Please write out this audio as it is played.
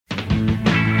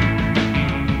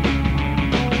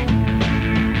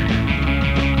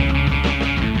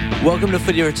Welcome to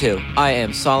Footy Over 2. I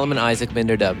am Solomon Isaac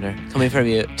Minder-Dubner, coming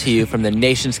to you from the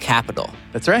nation's capital.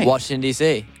 That's right. Washington,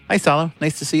 D.C. Hi, Salo.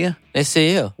 Nice to see you. Nice to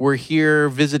see you. We're here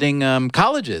visiting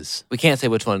colleges. We can't say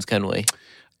which ones, can we?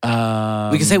 We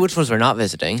can say which ones we're not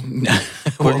visiting.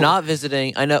 We're not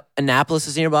visiting. I know Annapolis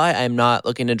is nearby. I'm not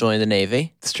looking to join the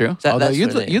Navy. It's true. That- Although that's you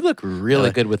really- look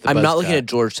really good with the I'm buzz not looking cut. at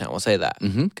Georgetown. We'll say that.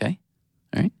 Okay.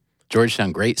 All right.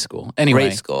 Georgetown, great school. Anyway,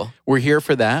 Great school. we're here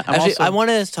for that. Actually, I want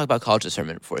to talk about college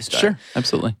discernment before we start. Sure,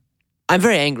 absolutely. I'm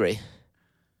very angry.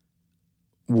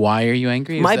 Why are you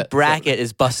angry? Is My that- bracket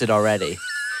is busted already.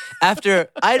 After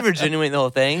I had Virginia win the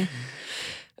whole thing.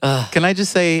 Can I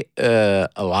just say a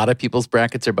lot of people's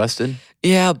brackets are busted?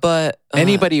 Yeah, but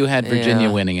Anybody who had Virginia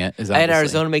yeah. winning it is I had obviously-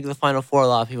 Arizona make the Final Four. A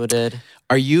lot of people did.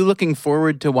 Are you looking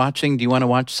forward to watching? Do you want to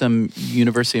watch some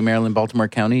University of Maryland, Baltimore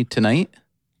County tonight?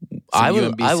 I Some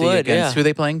would. I UMBC would. against- Yeah. Who are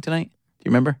they playing tonight? Do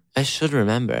you remember? I should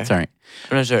remember. Sorry.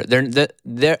 I'm not sure.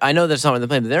 They're. I know that's not where they're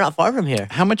playing, but they're not far from here.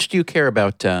 How much do you care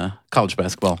about college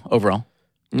basketball overall?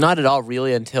 Not at all,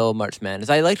 really, until March Madness.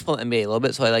 I like to follow NBA a little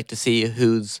bit, so I like to see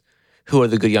who are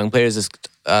the good young players. This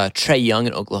Trey Young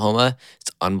in Oklahoma.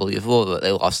 It's unbelievable, but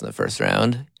they lost in the first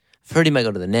round. I've heard he might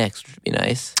go to the Knicks, which would be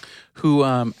nice.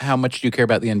 How much do you care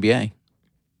about the NBA?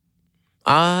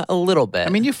 A little bit. I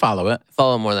mean, you follow it.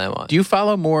 follow more than I want. Do you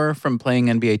follow more from playing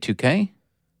NBA 2K?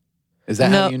 Is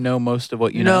that No. how you know most of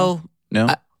what you know?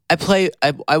 No. I play.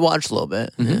 I watch a little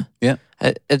bit. Mhm. Yeah.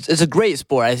 It's a great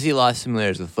sport. I see a lot of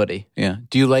similarities with footy. Yeah.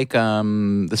 Do you like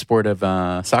the sport of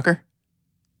soccer?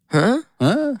 Huh?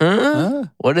 Huh? Huh?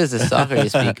 What is the soccer you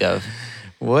speak of?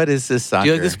 What is this soccer? Do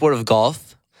you like the sport of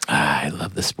golf? I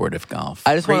love the sport of golf.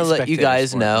 I just want Great to let you spectator guys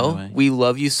sport, by the know way. we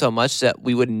love you so much that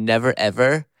we would never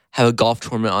ever have a golf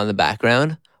tournament on the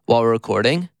background while we're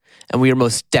recording, and we are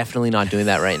most definitely not doing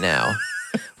that right now.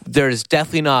 There's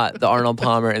definitely not the Arnold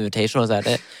Palmer Invitational, is that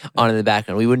it, on in the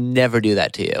background. We would never do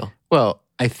that to you. Well,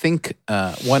 I think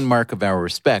one mark of our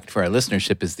respect for our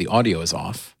listenership is the audio is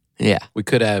off. Yeah. We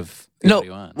could have the No,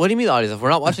 audio on. what do you mean the audio? We're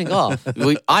not watching golf.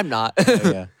 I'm not.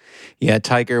 Yeah. Yeah,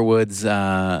 Tiger Woods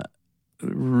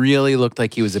really looked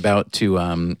like he was about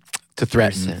to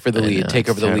threaten for the I lead, know, take it's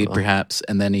over the lead terrible. perhaps,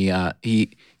 and then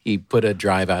he put a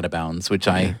drive out of bounds, which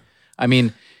I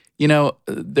mean, you know,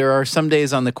 there are some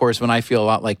days on the course when I feel a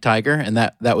lot like Tiger, and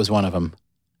that was one of them.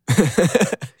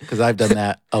 Because I've done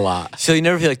that a lot. So you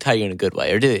never feel like Tiger in a good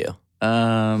way, or do you?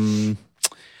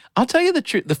 I'll tell you the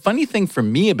truth. The funny thing for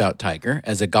me about Tiger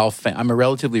as a golf fan, I'm a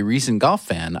relatively recent golf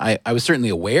fan. I was certainly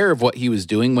aware of what he was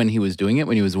doing when he was doing it,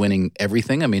 when he was winning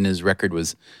everything. I mean, his record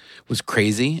was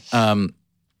crazy.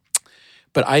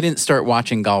 But I didn't start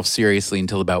watching golf seriously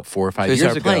until about 4 or 5 So you years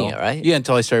started ago. playing it, right? Yeah,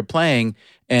 until I started playing.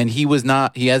 And he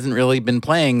hasn't really been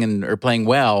playing or playing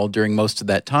well during most of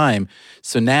that time.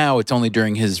 So now it's only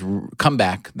during his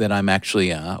comeback that I'm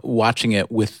actually watching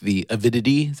it with the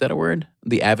avidity, is that a word?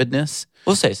 The avidness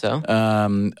We'll say so.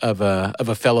 of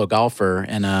a fellow golfer.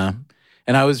 And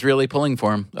I was really pulling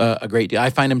for him a great deal. I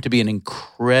find him to be an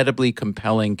incredibly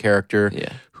compelling character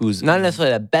who's Not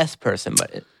necessarily the best person,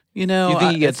 but you know, You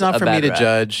think he gets it's not a for me bad to rap?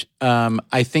 judge.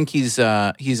 I think he's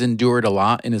endured a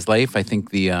lot in his life. I think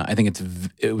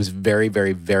it was very,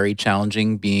 very, very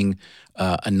challenging being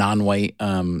a non-white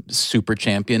super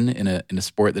champion in a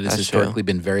sport that has That's historically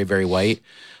been very, very white.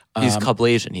 he's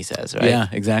Caucasian, he says, right? Yeah,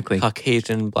 exactly,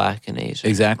 Caucasian, Black, and Asian.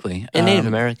 exactly, And Native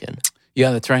American.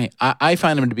 Yeah, that's right. I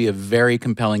find him to be a very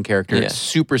compelling character. Yeah.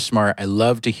 Super smart. I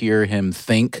love to hear him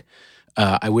think.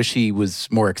 I wish he was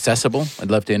more accessible. I'd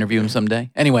love to interview him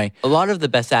someday. Anyway. A lot of the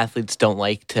best athletes don't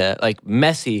like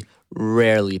Messi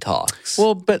rarely talks.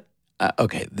 Well, but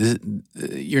okay,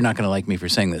 you're not going to like me for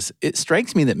saying this. It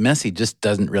strikes me that Messi just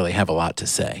doesn't really have a lot to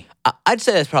say. I'd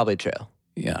say that's probably true.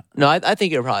 Yeah. No, I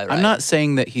think you're probably right. I'm not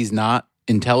saying that he's not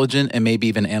intelligent and maybe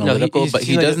even analytical, but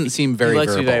he doesn't seem very He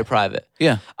likes verbal. to be very private.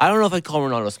 Yeah. I don't know if I'd call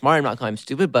Ronaldo smart. I'm not calling him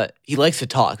stupid, but he likes to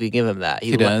talk. We give him that.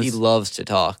 He does. He loves to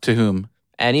talk. To whom?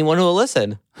 Anyone who will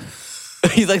listen.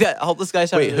 He's like that hopeless guy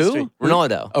shouting Wait, in the who? street.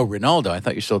 Ronaldo. Oh, Ronaldo. I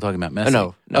thought you were still talking about Messi.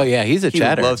 No. Oh, yeah, he's a He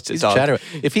chatter. loves to He's talk. a chatter.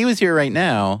 If he was here right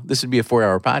now, this would be a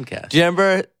 4-hour podcast. Do you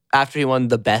remember after he won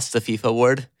the best of FIFA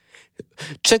award?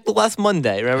 Check the last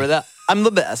Monday. Remember that? I'm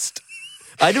the best.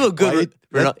 I do a good.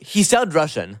 He sounds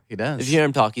Russian. He does. If you hear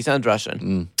him talk, he sounds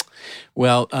Russian.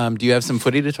 Well, do you have some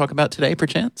footy to talk about today,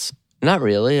 perchance? Not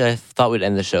really. I thought we'd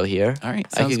end the show here. All right,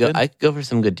 I sounds could go. good. I could go for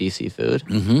some good DC food.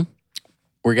 Mm-hmm.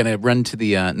 We're going to run to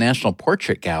the National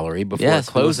Portrait Gallery before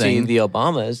Yes, we'll closing. see the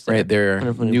Obamas. Right, there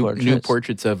are Wonderful new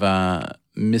portraits of Mr.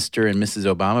 and Mrs.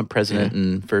 Obama, President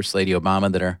and First Lady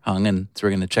Obama that are hung, and so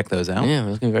we're going to check those out. Yeah, I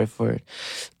was looking very forward.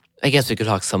 I guess we could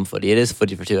talk some footy. It is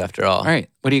footy for two after all. All right,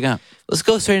 what do you got? Let's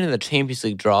go straight into the Champions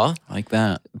League draw. I like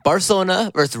that.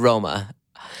 Barcelona versus Roma.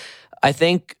 I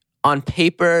think on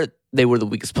paper, they were the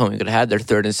weakest opponent we could have had. They're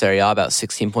third in Serie A, about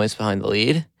 16 points behind the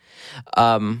lead.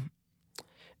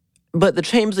 But the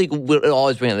Champions League will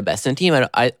always bring out the best in the team.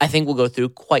 I think we'll go through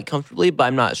quite comfortably, but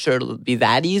I'm not sure it'll be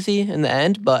that easy in the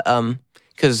end. But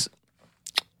because,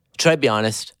 should I be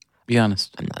honest? Be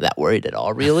honest. I'm not that worried at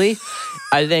all, really.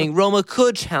 I think Roma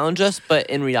could challenge us, but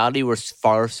in reality, we're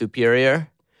far superior.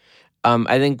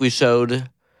 I think we showed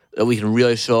that we can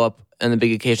really show up in the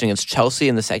big occasion against Chelsea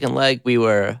in the second leg. We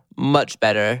were much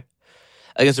better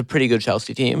against a pretty good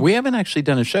Chelsea team. We haven't actually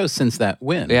done a show since that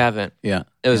win. We haven't. Yeah.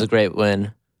 It was a great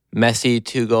win. Messi,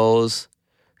 2 goals.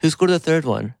 Who scored the third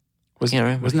one? Can't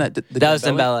remember. Wasn't that the That was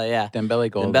Dembele, yeah.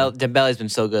 Dembele goal? Dembele's been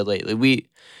so good lately.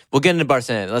 We'll get into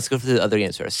Barcelona. Let's go through the other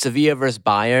games first. Sevilla versus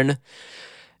Bayern.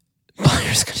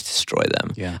 Bayern's going to destroy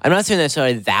them. Yeah. I'm not saying they're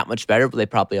necessarily that much better, but they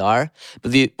probably are.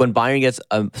 But when Bayern gets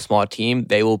a small team,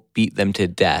 they will beat them to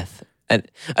death. And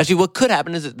actually, what could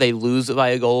happen is that they lose by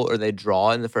a goal or they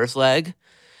draw in the first leg.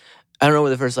 I don't know what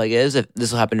the first leg is. If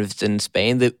this will happen if it's in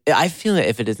Spain. I feel that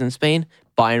if it is in Spain,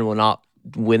 Bayern will not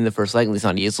win the first leg, at least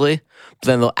not easily. But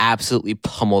then they'll absolutely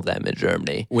pummel them in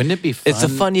Germany. Wouldn't it be fun? It's the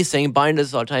funniest thing. Bayern does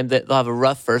this all the time. They'll have a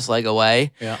rough first leg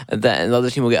away, and then the other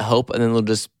team will get hope, and then they'll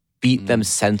just beat them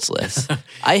senseless.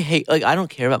 I don't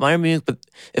care about Bayern Munich, but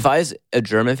if I was a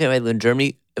German fan, I live in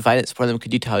Germany, if I didn't support them,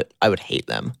 could you tell I would hate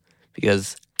them?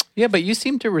 Because... Yeah, but you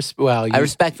seem to I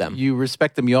respect them. You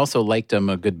respect them. You also liked them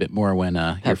a good bit more when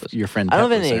your friend. I don't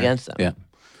Pep have anything against them.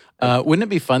 Yeah. Wouldn't it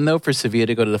be fun though for Sevilla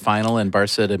to go to the final and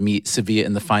Barca to meet Sevilla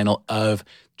in the final of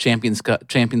Champions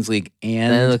League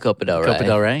and the Copa del Rey? Copa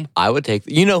del Rey. I would take.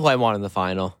 You know who I want in the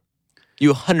final.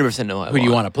 You 100% know who I want. Who do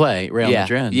you want to play? Real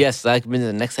Madrid. Yes, that could be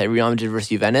the next side. Real Madrid versus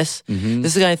Juventus. Mm-hmm.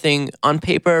 This is the kind of thing. On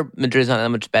paper, Madrid's not that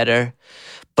much better,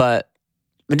 but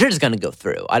Madrid is going to go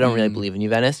through. I don't really believe in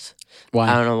Juventus. Why?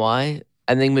 I don't know why.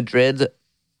 I think Madrid,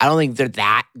 I don't think they're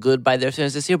that good by their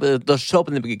standards this year, but they'll show up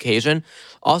in the big occasion.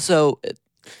 Also,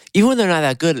 even when they're not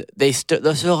that good, they're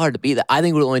still hard to beat. I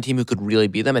think we're the only team who could really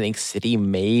beat them. I think City,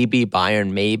 maybe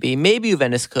Bayern, maybe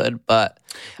Juventus could, but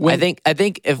I think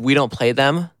if we don't play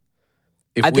them,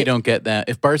 we don't get that,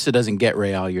 if Barca doesn't get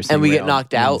Real, you're saying and we Real get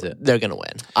knocked out, it. they're going to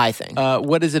win. I think.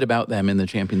 What is it about them in the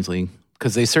Champions League?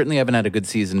 Because they certainly haven't had a good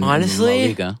season. Honestly, in La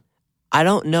Liga. I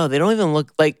don't know. They don't even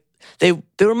look like they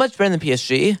were much better than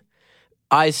PSG.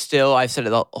 I've said it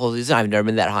the whole season, I've never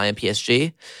been that high in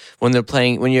PSG.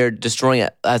 When you're destroying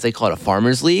it, as they call it, a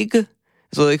farmer's league, is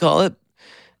what they call it.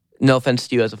 No offense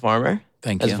to you as a farmer.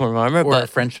 Thank you. As a former farmer. Or a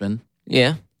Frenchman.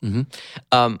 Yeah.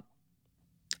 Mm-hmm.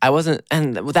 I wasn't,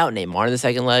 and without Neymar in the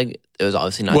second leg, it was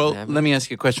obviously not going to happen. Let me ask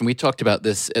you a question. We talked about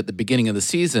this at the beginning of the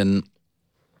season,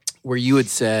 where you had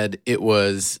said it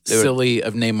was silly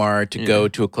of Neymar to go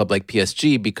to a club like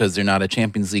PSG because they're not a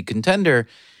Champions League contender.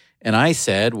 And I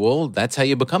said, well, that's how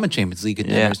you become a Champions League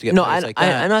contender. To get players like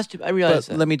that. I realize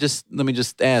that. Let me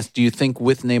just ask, do you think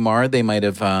with Neymar they might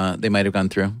have gone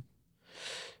through?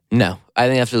 No. I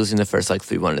think after losing the first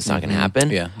 3-1, it's not going to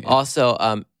happen. Yeah.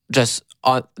 Also,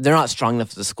 they're not strong enough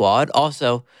for the squad.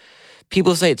 Also,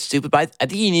 people say it's stupid, but I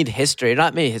think you need history.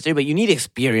 Not maybe history, but you need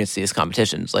experience in these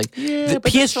competitions. But PSG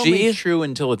that's only true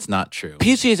until it's not true.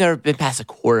 PSG has never been past the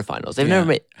quarterfinals. They've never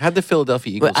made. How'd the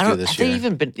Philadelphia Eagles do this year? They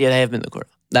have been in the quarter.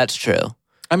 That's true.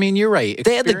 I mean, you're right.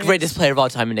 They had the greatest player of all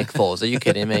time in Nick Foles. Are you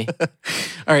kidding me? All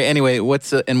right. Anyway,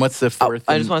 what's the fourth?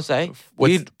 I just want to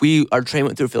say our train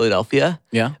went through Philadelphia.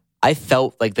 Yeah. I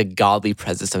felt like the godly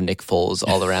presence of Nick Foles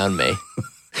all around me.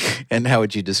 And how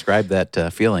would you describe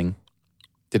that feeling?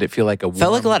 Did it feel like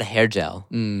felt like a lot of hair gel.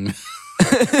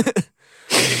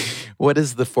 What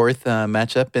is the fourth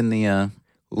matchup in the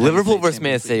Liverpool versus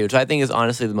Man City, which I think is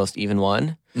honestly the most even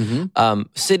one. Mm-hmm.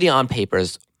 City on paper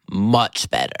is much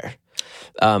better.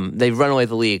 They've run away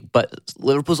the league, but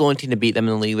Liverpool's the only team to beat them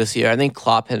in the league this year. I think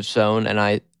Klopp has shown, and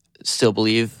I still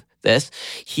believe this,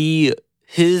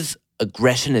 his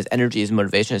aggression, his energy, his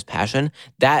motivation, his passion,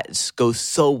 that goes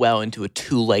so well into a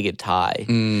two-legged tie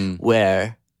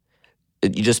where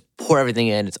you just pour everything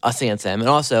in. It's us against them. And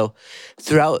also,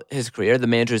 throughout his career, the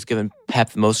manager who's given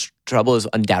Pep the most trouble is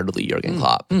undoubtedly Jurgen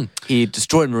Klopp. He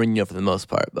destroyed Mourinho for the most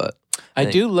part, but I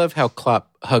do love how Klopp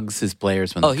hugs his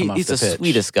players when they come off the pitch. He's the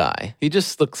sweetest guy. He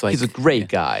just looks like he's a great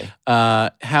guy.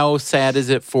 How sad is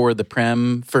it for the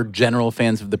Prem, for general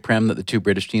fans of the Prem, that the two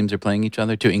British teams are playing each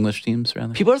other, two English teams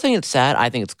rather? People are saying it's sad.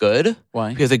 I think it's good. Why?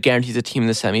 Because it guarantees a team in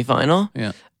the semifinal.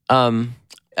 Yeah.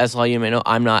 As all you may know,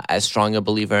 I'm not as strong a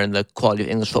believer in the quality of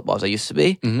English football as I used to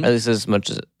be, at least as much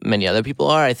as many other people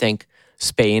are. I think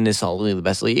Spain is solidly the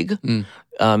best league.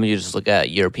 You just look at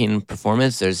European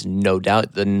performance. There's no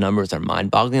doubt the numbers are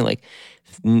mind-boggling. Like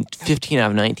 15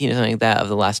 out of 19 or something like that of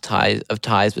the last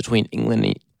ties between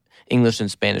English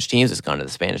and Spanish teams has gone to the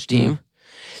Spanish team.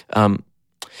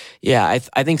 Yeah,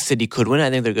 I think City could win. I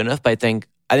think they're good enough, but I think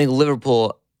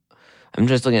Liverpool. I'm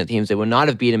just looking at teams. They would not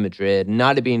have beaten Madrid,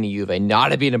 not have beaten Juve,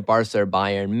 not have beaten Barca or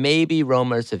Bayern, maybe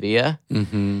Roma or Sevilla.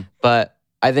 But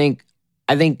I think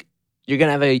you're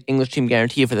gonna have an English team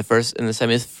guarantee for the first in the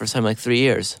semis for something like 3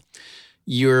 years.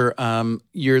 Your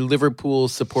Liverpool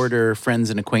supporter friends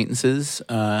and acquaintances,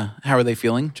 how are they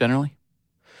feeling generally?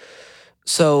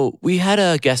 So we had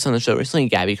a guest on the show recently,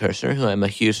 Gabby Kirshner, who I'm a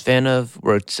huge fan of,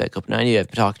 works at Copenhagen.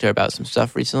 I've talked to her about some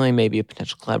stuff recently, maybe a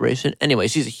potential collaboration. Anyway,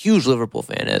 she's a huge Liverpool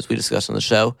fan, as we discussed on the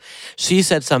show. She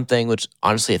said something which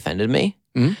honestly offended me.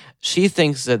 She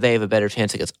thinks that they have a better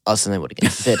chance against us than they would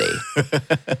against City.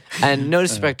 And no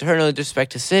disrespect to her, no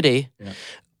disrespect to City,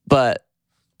 but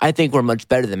I think we're much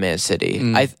better than Man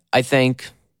City. I think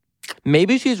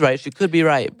maybe she's right. She could be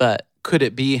right, but could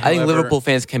it be, however, I think Liverpool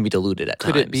fans can be deluded at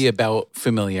times. Could it be about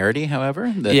familiarity,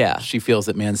 however? That she feels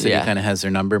that Man City kind of has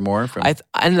their number more? And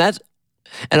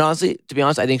honestly, to be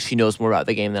honest, I think she knows more about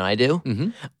the game than I do.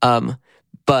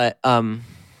 But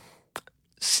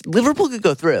Liverpool could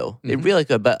go through. They really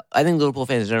could. But I think Liverpool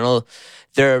fans in general,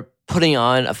 they're putting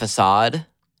on a facade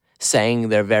saying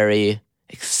they're very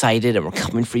excited and we're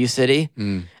coming for you, City.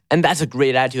 And that's a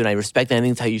great attitude, and I respect that. I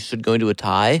think it's how you should go into a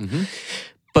tie.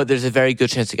 But there's a very good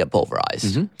chance to get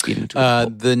pulverized.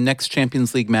 The next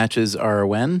Champions League matches are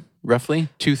when, roughly?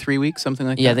 2-3 weeks, something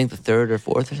like that? Yeah, I think the 3rd or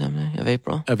 4th or something of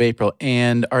April.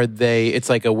 And are they, it's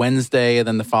like a Wednesday and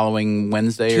then the following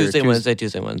Wednesday? Tuesday,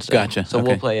 Wednesday. Gotcha. So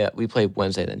we play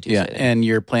Wednesday, then Tuesday. Yeah, and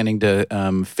you're planning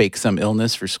to fake some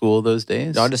illness for school those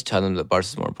days? No, I'll just tell them that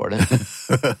Barca's more important.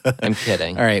 I'm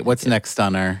kidding. All right, what's next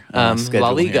on our schedule? La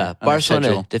Liga.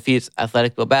 Barcelona defeats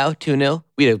Athletic Bilbao 2-0.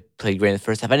 We had played great in the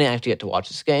first half. I didn't actually get to watch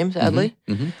this game, sadly.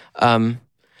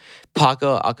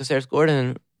 Paco Alcacer scored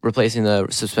and replacing the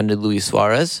suspended Luis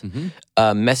Suarez.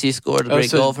 Messi scored a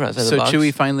great goal from outside the box. So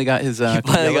Chewy finally got his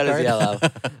yellow.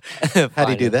 How'd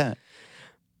he do that?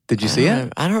 Did you see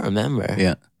it? I don't remember.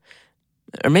 Yeah.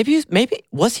 Or maybe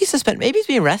was he suspended? Maybe he's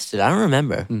being arrested. I don't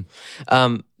remember.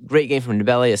 Great game from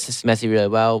Ndombele, assisted Messi really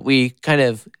well. We kind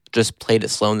of just played it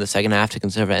slow in the second half to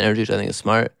conserve energy, which I think is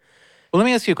smart. Well, let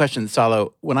me ask you a question,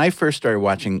 Salo. When I first started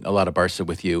watching a lot of Barca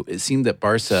with you, it seemed that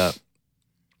Barca,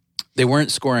 they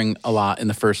weren't scoring a lot in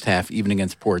the first half, even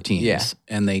against poor teams. Yeah.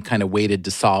 And they kind of waited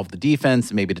to solve the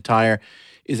defense, maybe to tire.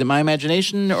 Is it my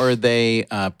imagination, or are they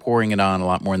pouring it on a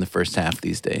lot more in the first half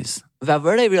these days?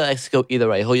 Valverde really likes to go either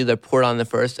way. He'll either pour it on the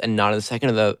first and not in the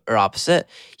second, or opposite.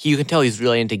 You can tell he's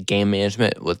really into game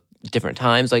management with different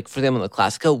times. Like for them in the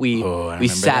Clasico, we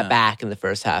sat back in the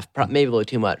first half, maybe a little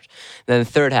too much. And then the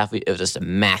third half, it was just a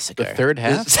massacre. The third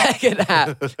half? The second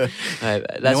half.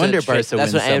 No wonder Barca wins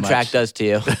That's what so Amtrak much. does to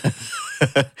you.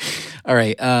 All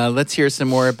right, let's hear some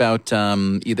more about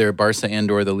either Barca and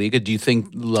or the Liga. Do you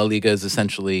think La Liga is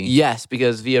essentially... Yes,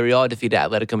 because Villarreal defeated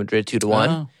Atletico Madrid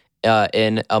 2-1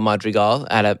 in El Madrigal,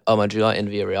 at El Madrigal in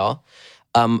Villarreal.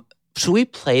 Should we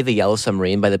play The Yellow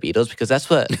Submarine by the Beatles? Because that's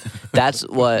what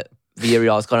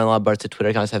Villarreal's got on a lot of Barca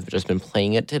Twitter accounts have just been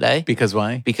playing it today. Because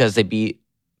why? Because they beat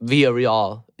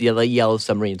Villarreal. The Yellow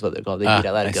Submarine is what they're called. They beat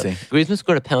Atletico. Griezmann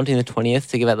scored a penalty in the 20th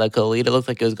to give Atletico a lead. It looked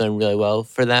like it was going really well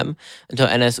for them until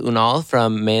Enes Unal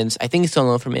from I think he's still on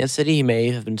loan from Man City. He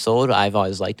may have been sold. I've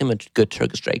always liked him. A good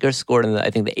Turkish striker. Scored in the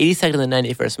 82nd and the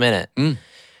 91st minute. And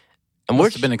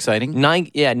Must have been exciting.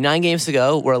 9 games to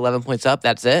go. We're 11 points up.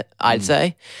 That's it, I'd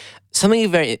say.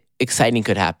 Something very exciting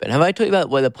could happen. Have I told you about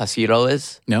what a placero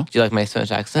is? No. Do you like my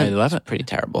Spanish accent? I love it. It's pretty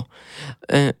terrible.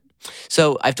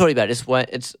 So I've told you about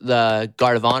it. It's the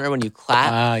guard of honor when you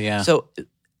clap. Yeah. So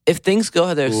if things go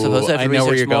how they're supposed to, have to I know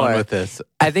where research you're more. going with this.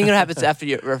 I think it happens after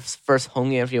your first home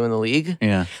game after you win the league.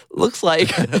 Yeah. Looks like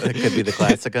it could be the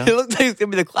Clasico. It looks like it's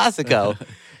gonna be the Clasico,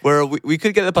 where we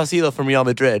could get the Pasilo from Real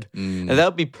Madrid, and that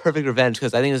would be perfect revenge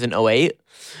because I think it was in 2008,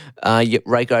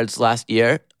 Rijkaard's last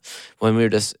year, when we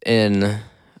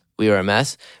were a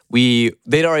mess.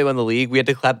 They'd already won the league. We had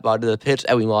to clap out to the pitch,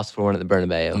 and we lost 4-1 at the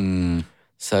Bernabeu.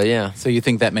 So yeah. So you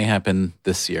think that may happen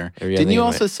this year? Didn't you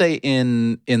also say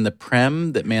in the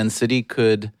Prem that Man City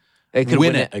could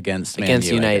win it against Man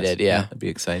U, United? Yeah, that'd be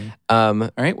exciting.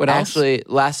 All right, what else? Actually,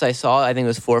 last I saw, I think it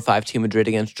was 4-5 to Madrid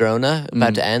against Girona,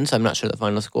 about to end. So I'm not sure the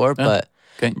final score, but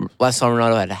last time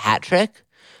Ronaldo had a hat trick.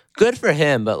 Good for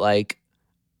him, but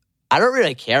I don't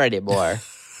really care anymore.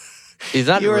 He's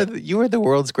not. You are the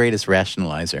world's greatest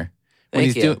rationalizer.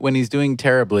 When he's doing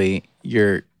terribly,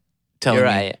 you're telling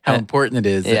me how important it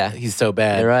is that he's so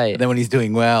bad. You're right. And then when he's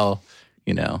doing well,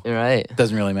 You know, You're right. it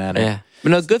doesn't really matter. Yeah. But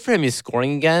no, good for him. He's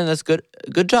scoring again. That's good.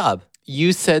 Good job.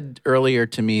 You said earlier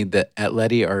to me that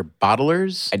Atleti are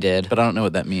bottlers. I did. But I don't know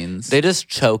what that means. They just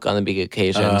choke on the big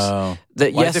occasions. Oh.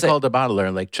 Why is it called a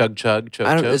bottler? Like chug, choke?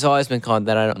 It's always been called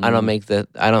that. I don't make the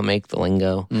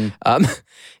lingo.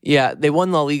 Yeah, they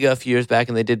won La Liga a few years back,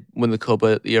 and they did win the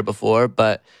Copa the year before,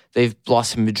 but they've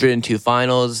lost to Madrid in 2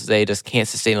 finals. They just can't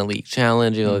sustain a league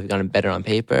challenge. You know, they've gotten better on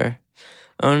paper.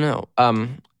 I don't know.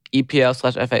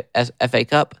 EPL/FA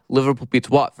Cup. Liverpool beats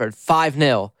Watford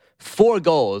 5-0. 4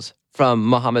 goals from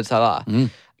Mohamed Salah.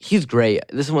 He's great.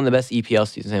 This is one of the best EPL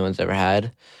seasons anyone's ever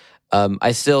had.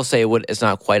 I still say it's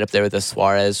not quite up there with the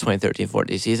Suarez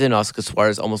 2013-14 season, also because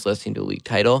Suarez almost led his team to a league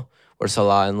title, where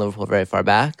Salah and Liverpool are very far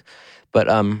back. But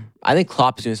I think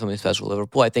Klopp is doing something special with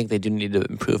Liverpool. I think they do need to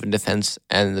improve in defense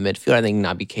and the midfield. I think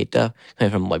Naby Keita,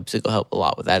 coming from Leipzig, will help a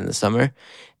lot with that in the summer.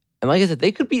 And like I said,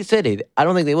 they could beat City. I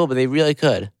don't think they will, but they really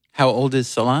could. How old is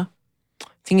Salah? I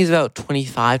think he's about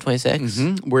 25, 26.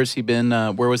 Mm-hmm. Where's he been?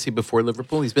 Where was he before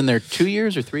Liverpool? He's been there 2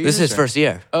 years or 3 years? This is his first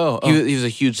year. He was a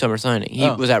huge summer signing. He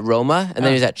was at Roma, and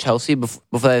then he was at Chelsea. Before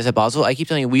that, he was at Basel. I keep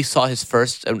telling you, we saw his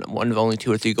first and one of only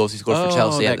 2 or 3 goals he scored for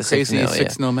Chelsea at the crazy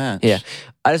 6-0 match. Yeah.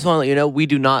 I just want to let you know, we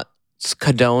do not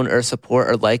condone or support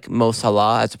or like Mo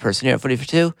Salah as a person here at Footy for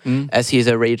Two, as he is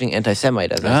a raging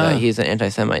anti-Semite. As I say, he's an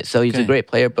anti-Semite. So he's a great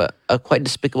player, but a quite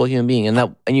despicable human being, and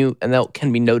that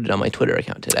can be noted on my Twitter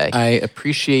account today. I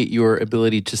appreciate your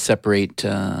ability to separate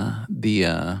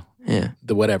the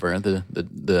whatever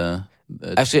the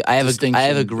Actually, I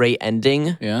have a great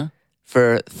ending. Yeah.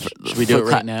 Should we do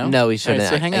it right now? No, we shouldn't. Right,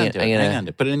 so hang on to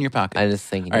it. Put it in your pocket. I'm just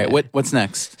thinking. All right, what's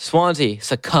next? Swansea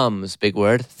succumbs, big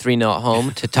word, 3-0 at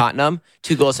home to Tottenham.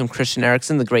 2 goals from Christian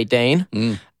Eriksen, the Great Dane.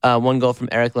 1 goal from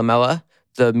Eric Lamela,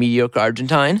 the mediocre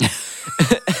Argentine.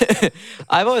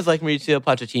 I've always liked Mauricio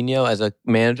Pochettino as a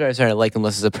manager. I started to like him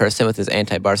less as a person with his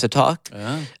anti-Barca talk.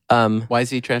 Why is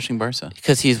he trashing Barca?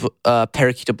 Because he's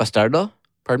Periquito Bastardo.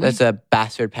 Pardon me? That's a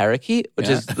bastard parakeet, which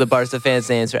is the Barca fans'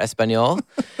 names for Espanol.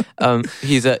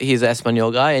 He's an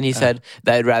Espanol guy, and he said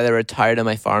that I'd rather retire to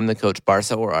my farm than coach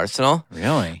Barca or Arsenal.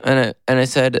 Really? And I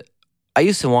said, I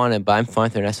used to want it, but I'm fine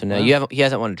with Ernesto now. He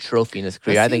hasn't won a trophy in his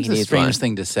career. I think he needs one. It's a strange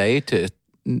thing to say,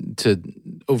 to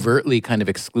overtly kind of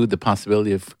exclude the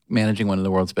possibility of managing one of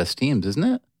the world's best teams, isn't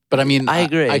it? But I mean, I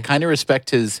agree. I kind of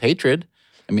respect his hatred.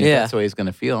 I mean, that's the way he's going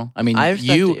to feel. I mean,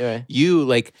 you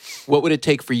like, what would it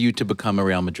take for you to become a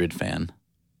Real Madrid fan?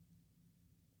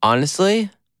 Honestly,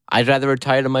 I'd rather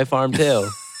retire to my farm too.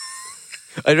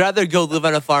 I'd rather go live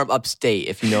on a farm upstate,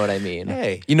 if you know what I mean.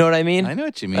 Hey. You know what I mean? I know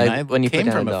what you mean. Like, when you came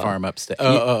put down from a a dog. farm upstate.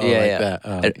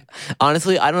 That.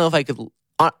 Honestly, I don't know if I could...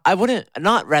 I wouldn't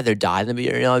not rather die than be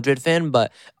a Real Madrid fan,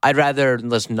 but I'd rather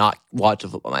just not watch a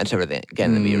football match ever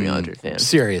again than be a Real Madrid fan.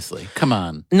 Seriously, come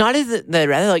on. Not as that I'd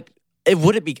rather like... I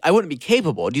wouldn't be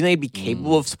capable. Do you think I'd be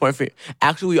capable of supporting for...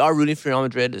 Actually, we are rooting for Real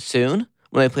Madrid soon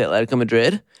when they play Atletico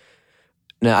Madrid.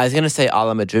 No, I was going to say a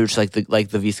la Madrid, which is like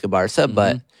the Visca Barca,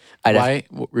 but... Why?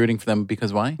 Rooting for them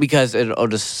because why? Because it'll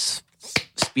just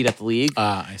speed up the league.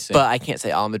 I see. But I can't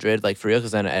say a la Madrid, like for real,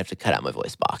 because then I have to cut out my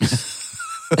voice box.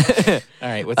 All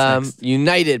right, what's next?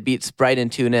 United beats Brighton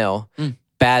 2-0.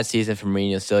 Bad season for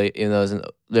Mourinho still, even though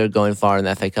they're going far in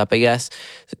the FA Cup, I guess.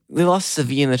 They lost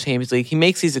Sevilla in the Champions League. He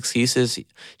makes these excuses.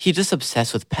 He's just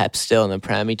obsessed with Pep still in the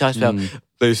Prem. He talks about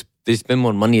they spend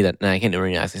more money than... I can't do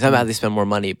Mourinho accent. Somehow they spend more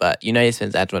money, but United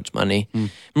spends that much money.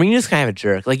 Mourinho's kind of a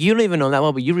jerk. Like, you don't even know him that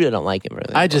well, but you really don't like him.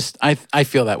 Really. I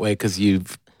feel that way because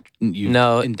you've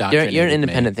indoctrinated you're an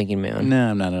independent thinking man. No,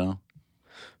 I'm not at all.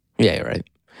 Yeah, you're right.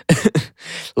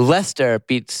 Leicester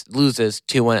loses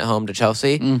 2-1 at home to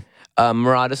Chelsea.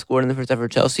 Morata scored in the first half for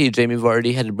Chelsea. Jamie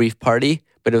Vardy had a brief party,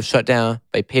 but it was shut down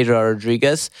by Pedro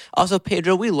Rodriguez. Also,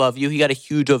 Pedro, we love you. He got a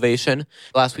huge ovation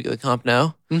last week at the Camp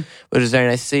Nou, which was very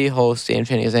nice to see. Whole stadium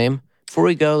chanting his name. Before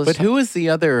we go, who was the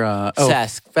other?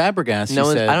 Cesc. Fabregas.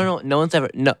 I don't know. No one's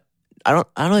ever. No, I don't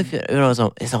know if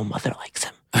his own mother likes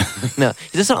him. No,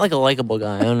 he's just not like a likable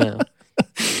guy. I don't know.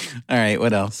 All right,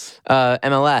 what else?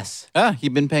 MLS.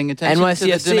 You've been paying attention NYCFC, to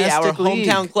the domestic our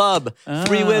hometown league. club.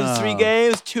 3 wins, 3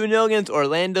 games, 2-0 against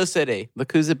Orlando City.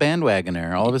 Look who's a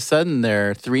bandwagoner. All of a sudden,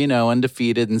 they're 3-0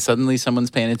 undefeated, and suddenly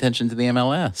someone's paying attention to the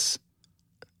MLS.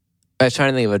 I was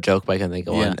trying to think of a joke, but I couldn't think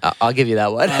of one. I'll give you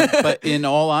that one. But in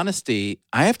all honesty,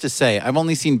 I have to say, I've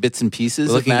only seen bits and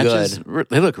pieces of matches.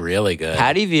 They look really good.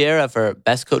 Patty Vieira for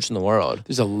best coach in the world.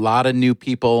 There's a lot of new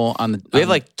people on the... We have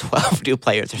like 12 new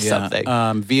players or something.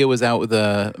 Villa was out with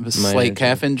a slight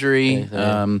calf injury.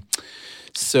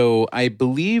 So I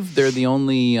believe they're the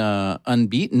only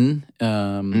unbeaten,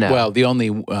 well, the only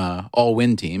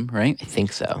all-win team, right? I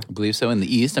think so. I believe so in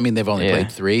the East. I mean, they've only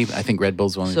played 3. I think Red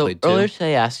Bulls only So played 2. earlier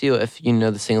today, I asked you if you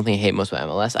know the single thing you hate most about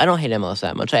MLS. I don't hate MLS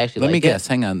that much. I actually Let me like guess.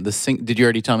 Hang on. Did you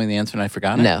already tell me the answer and I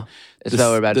forgot it? No. It's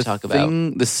what we're about to talk about.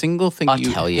 The single thing I'll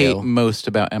you tell hate you. most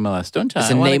about MLS. Don't tell me.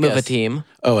 It's the name of a team.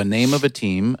 Oh, a name of a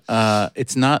team.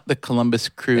 It's not the Columbus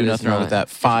Crew. It is Nothing wrong with not. that.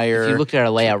 Fire. If you looked at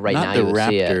our layout right not now, the you would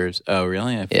see it. Raptors. Oh,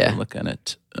 really? I have Yeah. to look at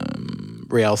it.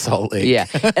 Real Salt Lake. Yeah.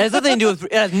 It has nothing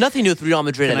to do with Real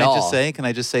Madrid Can at all. Can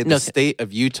I just say the No, state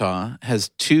of Utah has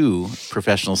 2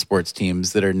 professional sports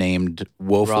teams that are named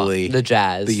woefully The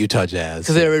Jazz. the Utah Jazz.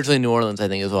 Because they're originally New Orleans, I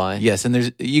think, is why. Yes,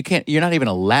 and you're not even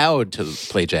allowed to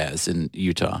play jazz in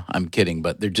Utah. I'm kidding,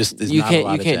 but there just is You not a lot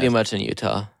can't of jazz. do much in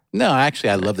Utah. No,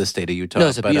 actually, I love the state of Utah. No,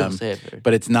 it's a but, beautiful state.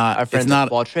 But it's not. Our friends it's not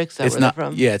at Qualtrics, is that it's where not. they're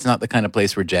from? Yeah, it's not the kind of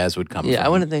place where jazz would come from. Yeah, I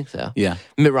wouldn't think so. Yeah.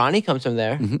 Mitt Romney comes from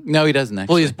there. No, he doesn't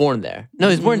actually. Well, he was born there. No,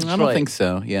 he's born in Detroit. I don't think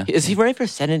so. Yeah. Is he running for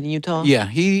Senate in Utah? Yeah,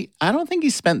 I don't think he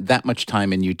spent that much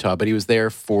time in Utah, but he was there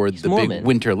for the Mormon. big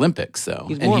Winter Olympics, though.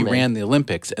 He's And he Mormon. ran the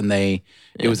Olympics, and it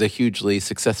was a hugely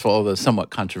successful, although somewhat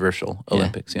controversial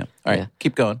Olympics. Yeah. All right, Yeah.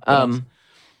 keep going. What else?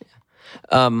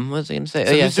 What was I going to say?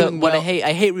 So Oh, yeah. who's So doing what well?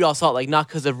 I hate Real Salt Lake, not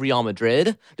because of Real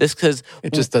Madrid, just because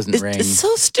It just doesn't ring. It's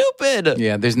so stupid.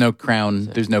 Yeah, there's no crown.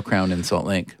 There's no crown in Salt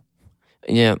Lake.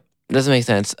 Yeah, doesn't make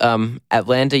sense.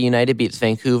 Atlanta United beats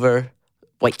Vancouver.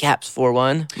 Whitecaps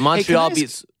 4-1. Montreal ask-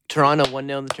 beats Toronto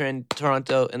 1-0 in the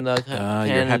Toronto in the You're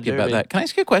Canada happy about Derby. that. Can I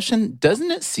ask you a question?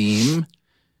 Doesn't it seem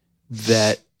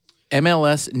that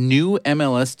new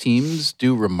MLS teams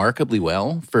do remarkably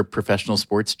well for professional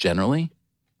sports generally?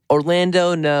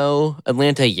 Orlando, no.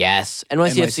 Atlanta, yes.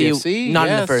 NYCFC, NYCFC, not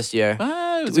in the yes. first year.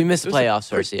 We missed the playoffs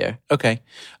first year. Okay.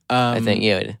 I think,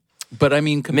 yeah. But I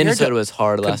mean, Minnesota was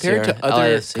hard last year.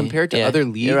 Compared to Yeah, other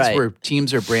you're leagues right. where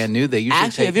teams are brand new, they usually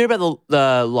Actually, have you heard about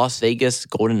the Las Vegas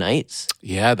Golden Knights?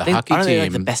 yeah, the I think, hockey aren't team. they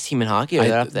like the best team in hockey? Or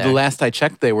they're up there? The last I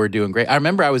checked, they were doing great. I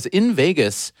remember I was in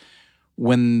Vegas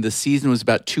when the season was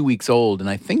about 2 weeks old, and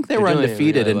I think they were doing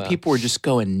undefeated, really and well. people people were just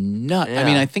going nuts. I Yeah.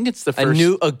 mean, I think it's the first.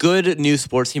 a good new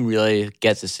sports team really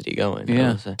gets the city going. I Yeah,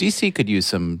 would say. DC could use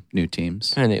some new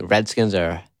teams. I think Redskins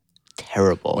are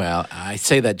terrible. Well, I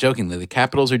say that jokingly. The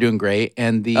Capitals are doing great,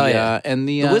 and the Oh, yeah.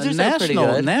 the Wizards are pretty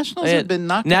good. Nationals Oh, yeah. have been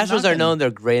knocking. Nationals are knocking. known they're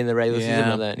great in the regular Yeah. season.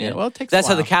 Know that, Yeah. Well, it takes a That's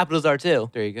how the while. Capitals are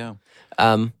too. There you go.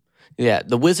 Yeah,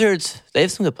 the Wizards, they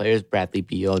have some good players. Bradley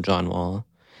Beal, John Wall.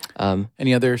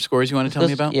 Any other scores you want to tell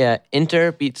me about? Yeah,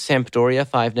 Inter beats Sampdoria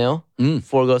 5-0.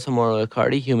 4 goals from Mauro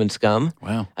Icardi, human scum.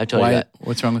 Wow. I told you that.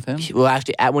 What's wrong with him? Well,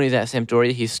 actually, when he was at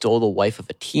Sampdoria, he stole the wife of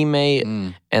a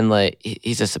teammate, and like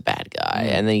he's just a bad guy.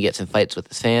 And then he gets in fights with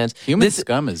his fans. Human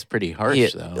scum is pretty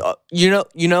harsh, though. You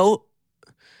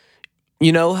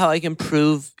know how I can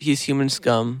prove he's human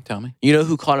scum. Tell me. You know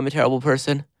who called him a terrible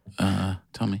person?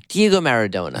 Tell me. Diego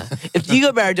Maradona. If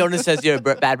Diego Maradona says you're a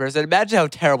bad person, imagine how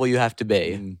terrible you have to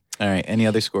be. All right. Any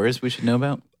other scores we should know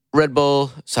about?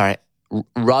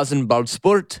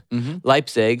 Rosenballsport,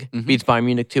 Leipzig beats Bayern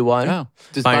Munich 2-1. Oh,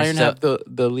 does Bayern's Bayern have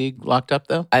the league locked up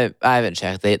though? I haven't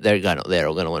checked. They're gonna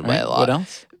win by a lot. What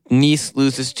else? Nice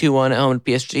loses 2-1 at home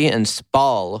to PSG, and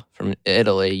Spal from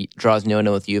Italy draws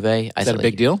 0-0 with Juve. Is that a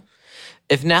big deal?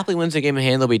 If Napoli wins the game in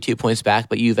hand, they'll be 2 points back,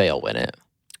 but Juve will win it.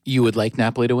 You would like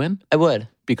Napoli to win I would.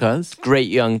 because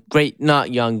Great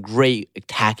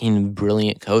attacking,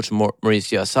 brilliant coach,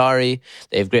 Mauricio Sarri.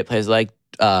 They have great players like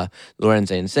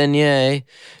Lorenzo Insigne,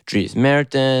 Dries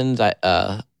Mertens,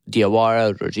 Diawara,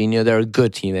 Jorginho. They're a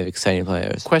good team. They have exciting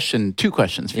players. two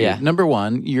questions for Yeah. you. Number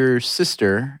one, your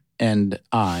sister and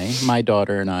my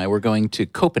daughter and I, we're going to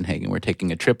Copenhagen. We're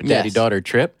taking a trip, a Yes. daddy-daughter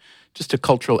trip, just a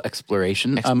cultural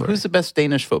exploration. Who's the best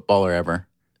Danish footballer ever?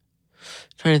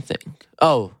 Trying to think.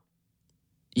 Oh,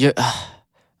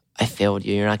 I failed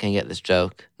you. You're not going to get this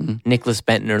joke. Nicholas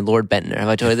Bentner, Lord Bentner. Have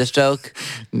I told you this joke?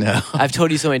 No. I've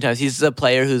told you so many times. He's a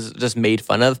player who's just made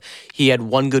fun of. He had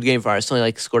one good game for Arsenal.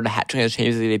 He scored a hat trick as a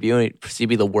Champions League debut, and he proceeded to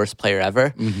be the worst player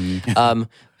ever.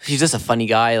 He's just a funny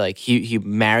guy. Like he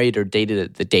married or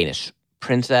dated the Danish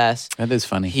princess. That is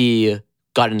funny. He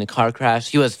got in a car crash.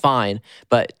 He was fine,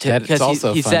 but That's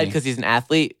also he said funny. because he's an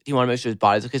athlete, he wanted to make sure his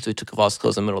body's okay, so he took off all his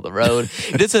clothes in the middle of the road.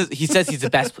 He says he's the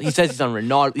best. He says he's on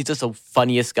Renault. He's just the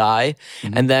funniest guy.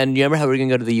 And then you remember how we were gonna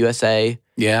go to the USA?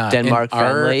 Yeah. Denmark And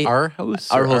friendly. Our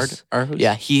host? Our host. Our host?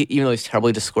 Yeah, even though he's terrible,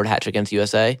 he just scored a hat trick against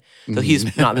USA. So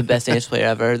he's not the best Danish player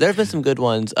ever. There have been some good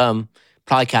ones.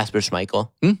 Probably Kasper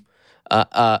Schmeichel.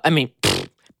 I mean,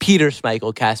 Peter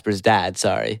Schmeichel, Casper's dad,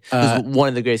 sorry. Who's one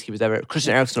of the greatest keepers ever.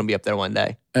 Christian Eriksen will be up there one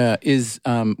day.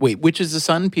 Which is the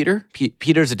son, Peter?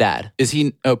 Peter's a dad. Is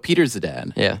he? Oh, Peter's the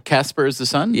dad. Yeah. Casper is the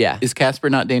son? Yeah. Is Casper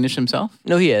not Danish himself?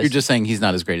 No, he is. You're just saying he's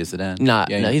not as great as the dad. No,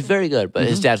 Yeah. he's very good, but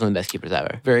his dad's one of the best keepers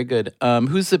ever. Very good.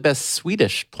 Who's the best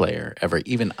Swedish player ever?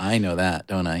 Even I know that,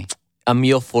 don't I?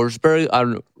 Emil Forsberg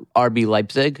on RB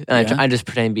Leipzig. And Yeah. I just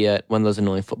pretend to be one of those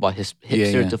annoying football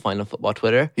hipsters to find on football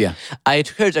Twitter. Yeah. I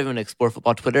encourage everyone to explore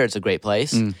football Twitter. It's a great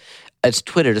place. It's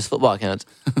Twitter, just football accounts.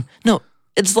 No,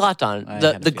 it's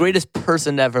Zlatan, the greatest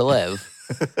person to ever live.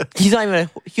 He's not even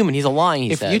a human. He's a lying,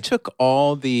 he said. If you took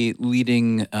all the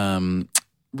leading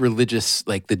religious,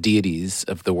 like the deities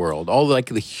of the world, all like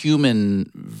the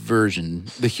human version,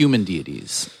 the human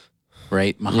deities,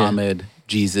 right? Muhammad,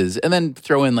 Jesus, and then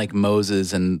throw in like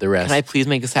Moses and the rest. Can I please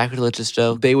make a sacrilegious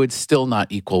joke? They would still not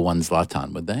equal one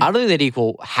Zlatan, would they? I don't think they'd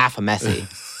equal half a Messi.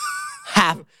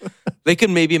 Half. They could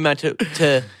maybe amount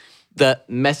to the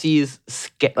Messi's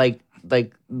like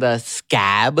the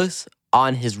scabs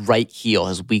on his right heel,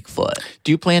 his weak foot.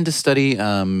 Do you plan to study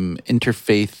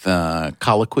interfaith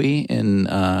colloquy in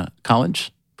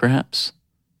college, perhaps,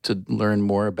 to learn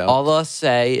more about? All I'll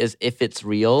say is, if it's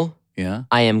real,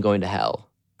 I am going to hell.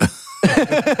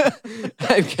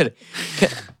 I'm kidding.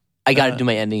 I got to do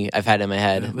my ending. I've had it in my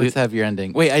head. Let's have your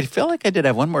ending. Wait, I feel like I did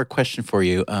have one more question for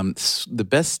you. The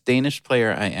best Danish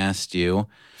player I asked you,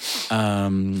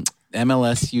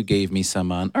 MLS you gave me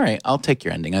some on. All right, I'll take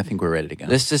your ending. I think we're ready to go.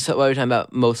 This is what we were talking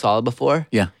about Mo Salah before.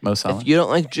 Yeah, Mo Salah. If you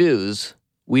don't like Jews,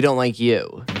 we don't like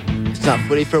you. It's not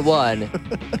footy for one.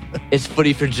 It's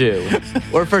footy for Jew.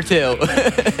 Or for two.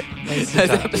 Nice to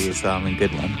talk to you, Solomon.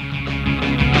 Good one.